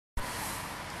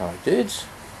Alright dudes,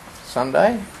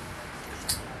 Sunday,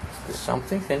 there's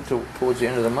something, then towards the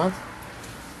end of the month.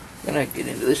 I'm going to get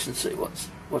into this and see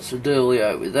what's the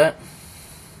dealio with that.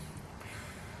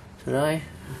 Today,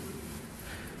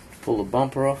 pull the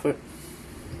bumper off it.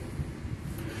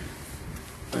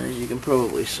 As you can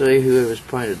probably see, whoever's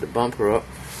painted the bumper up,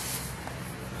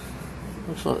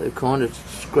 looks like they've kind of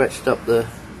scratched up the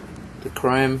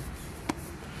chrome,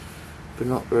 but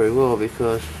not very well,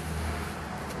 because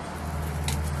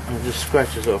it just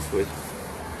scratches off with.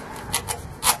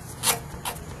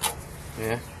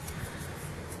 Yeah.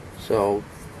 So I'll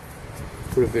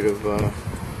put a bit of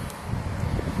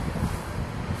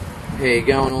hair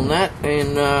going on that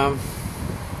and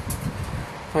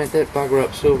paint that bugger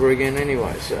up silver again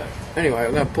anyway. So anyway,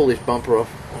 I'm going to pull this bumper off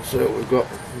and see what we've got.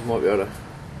 We might be able to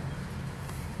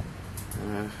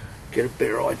get a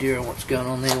better idea of what's going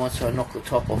on there once I knock the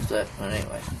top off that. But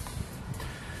anyway,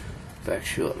 back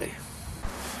shortly.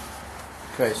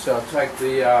 Okay, so I'll take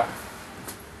the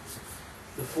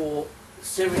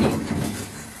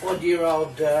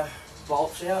 470-odd-year-old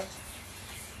bolts out.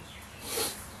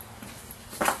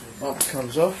 The bumper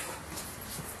comes off.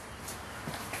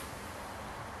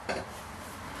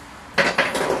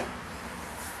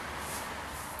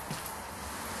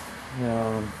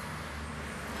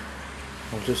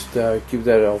 I'll just give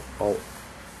that. I'll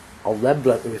lab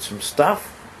that with some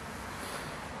stuff,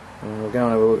 and we'll go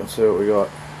and have a look and see what we got.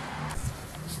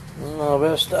 Well,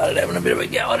 I've started having a bit of a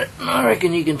go at it, and I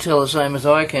reckon you can tell the same as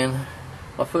I can.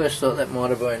 I first thought that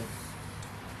might have been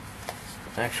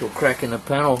an actual crack in the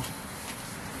panel,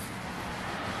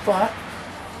 but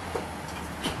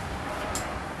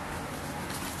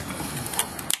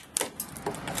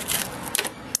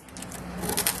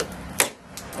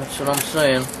that's what I'm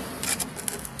saying.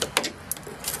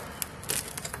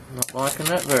 Not liking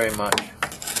that very much.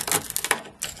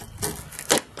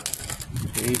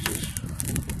 Jesus.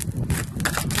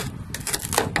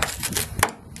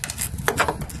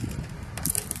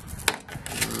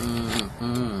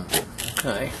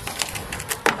 Okay.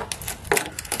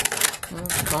 Well,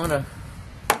 it's kind of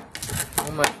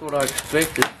almost what I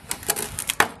expected.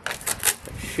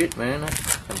 But shit, man, that's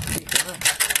some thick, isn't it?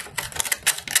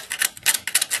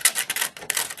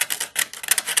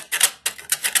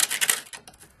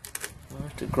 I'll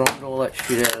have to grind all that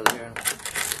shit out of there and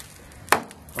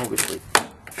obviously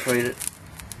treat it.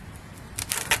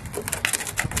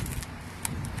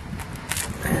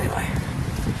 Anyway,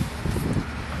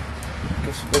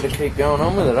 guess I better keep going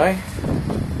on with it, eh?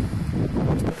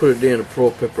 Put it down to raw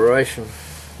preparation.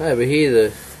 Over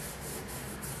here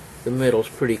the metal's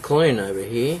pretty clean over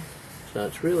here, so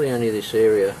it's really only this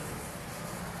area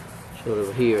sort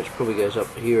of here. It probably goes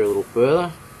up here a little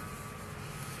further.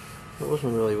 That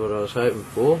wasn't really what I was hoping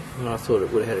for, and I thought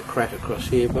it would have had a crack across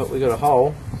here, but we got a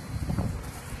hole,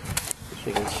 as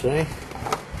you can see.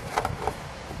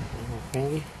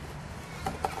 Thingy.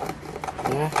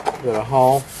 Yeah, got a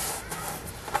hole.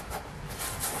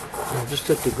 I'll just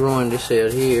have to grind this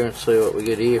out here and see what we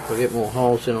get here. If I get more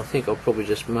holes, then I think I'll probably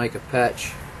just make a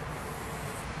patch.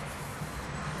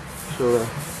 Sort of,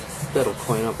 that'll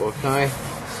clean up okay.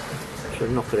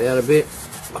 Should knock it out a bit,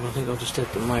 but I think I'll just have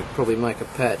to probably make a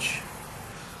patch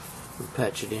and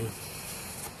patch it in.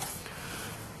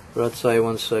 But I'd say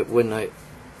when they've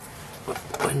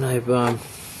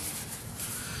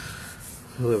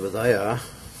whoever they are.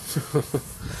 I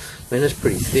mean, that's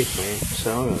pretty thick, man,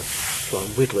 so I'm going to try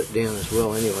and whittle it down as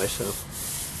well anyway, so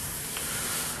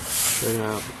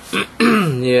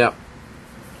yeah,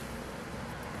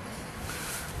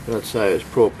 but I'd say it was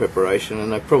poor preparation,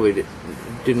 and they probably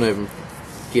didn't even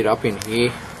get up in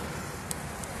here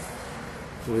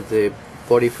with their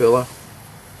body filler,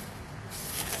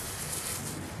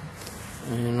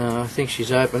 and I think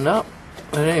she's opened up,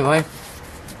 but anyway,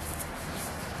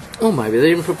 or maybe they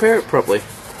didn't prepare it properly.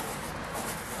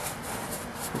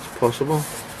 It's possible.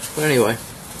 But anyway,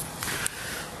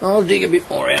 I'll dig a bit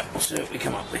more out. We'll see what we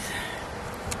come up with.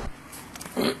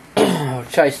 I've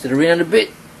chased it around a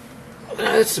bit.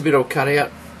 That's the bit I'll cut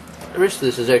out. The rest of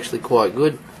this is actually quite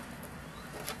good.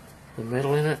 The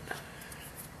metal in it.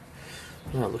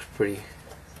 No, it looks pretty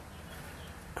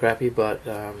crappy, but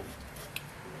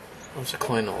once I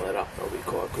clean all that up, that'll be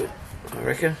quite good, I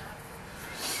reckon.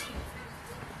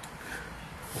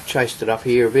 I've chased it up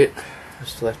here a bit. I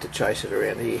still have to chase it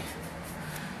around here.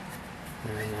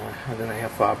 And I don't know how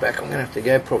far back I'm going to have to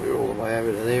go, probably all the way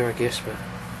over to there, I guess, but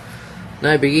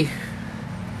no biggie.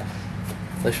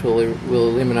 At least we'll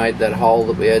eliminate that hole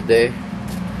that we had there.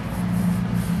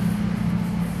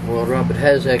 Welder up. It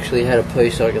has actually had a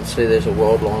piece, I can see there's a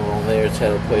weld line along there, it's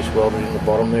had a piece welded in the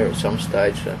bottom there at some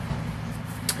stage, so.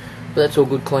 But that's all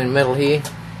good clean metal here.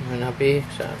 and up here,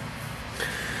 so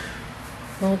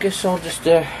well, I guess I'll just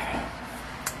cut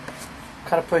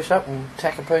a piece up and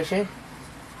tack a piece in.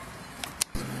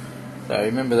 So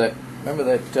remember that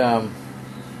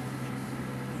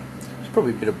it's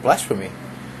probably a bit of blasphemy.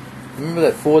 Remember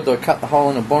that Ford that I cut the hole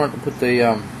in the bonnet to put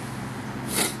the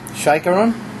shaker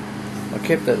on? I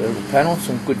kept that little panel,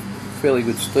 some fairly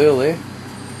good steel there.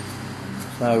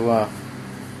 So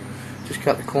just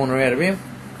cut the corner out of him,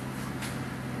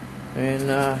 and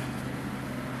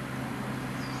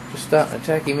just starting to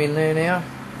tack him in there now.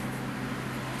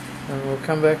 And we'll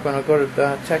come back when I've got it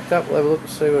tacked up. We'll have a look and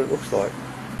see what it looks like.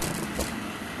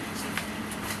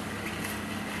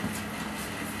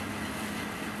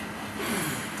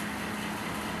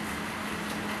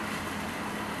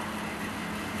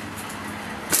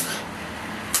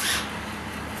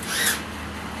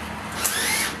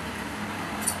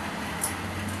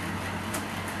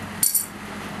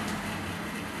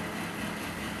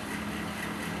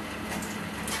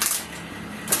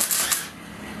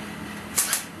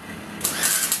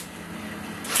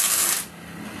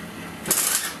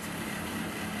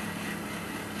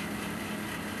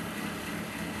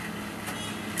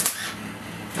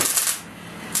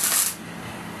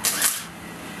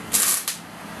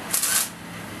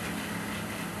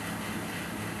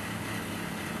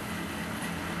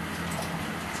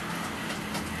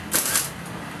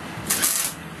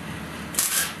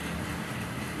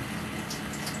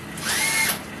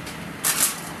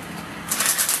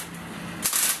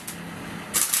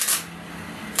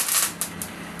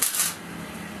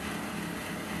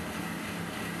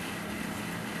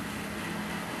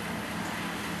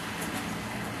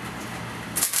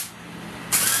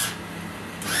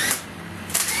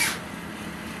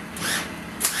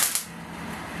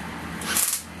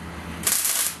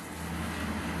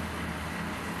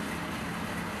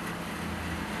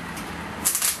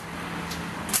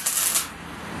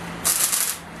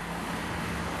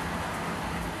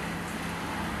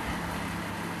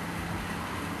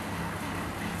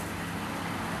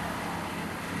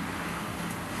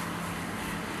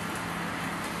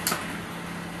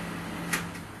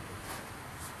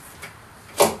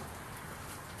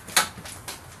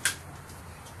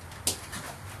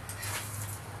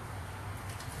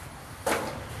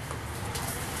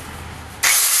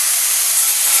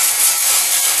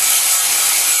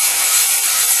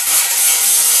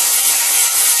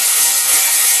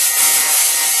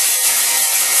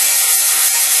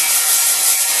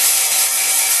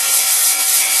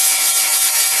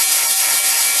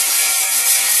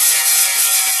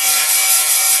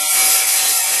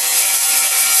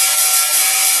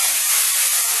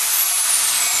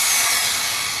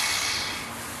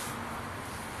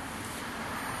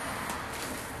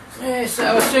 Yeah,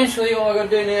 so essentially all I've got to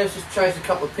do now is just chase a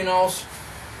couple of pinholes.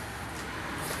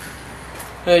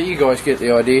 You guys get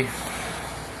the idea.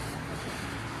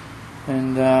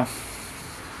 And I'll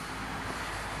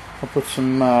put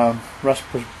some rust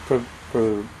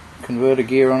converter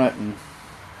gear on it and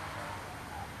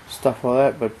stuff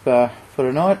like that. But for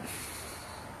tonight,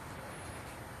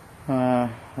 I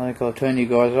think I'll turn you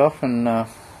guys off, and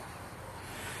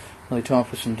only time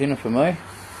for some dinner for me.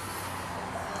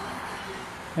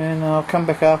 And I'll come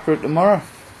back after it tomorrow,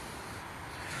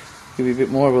 give you a bit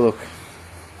more of a look.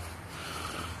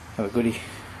 Have a goodie.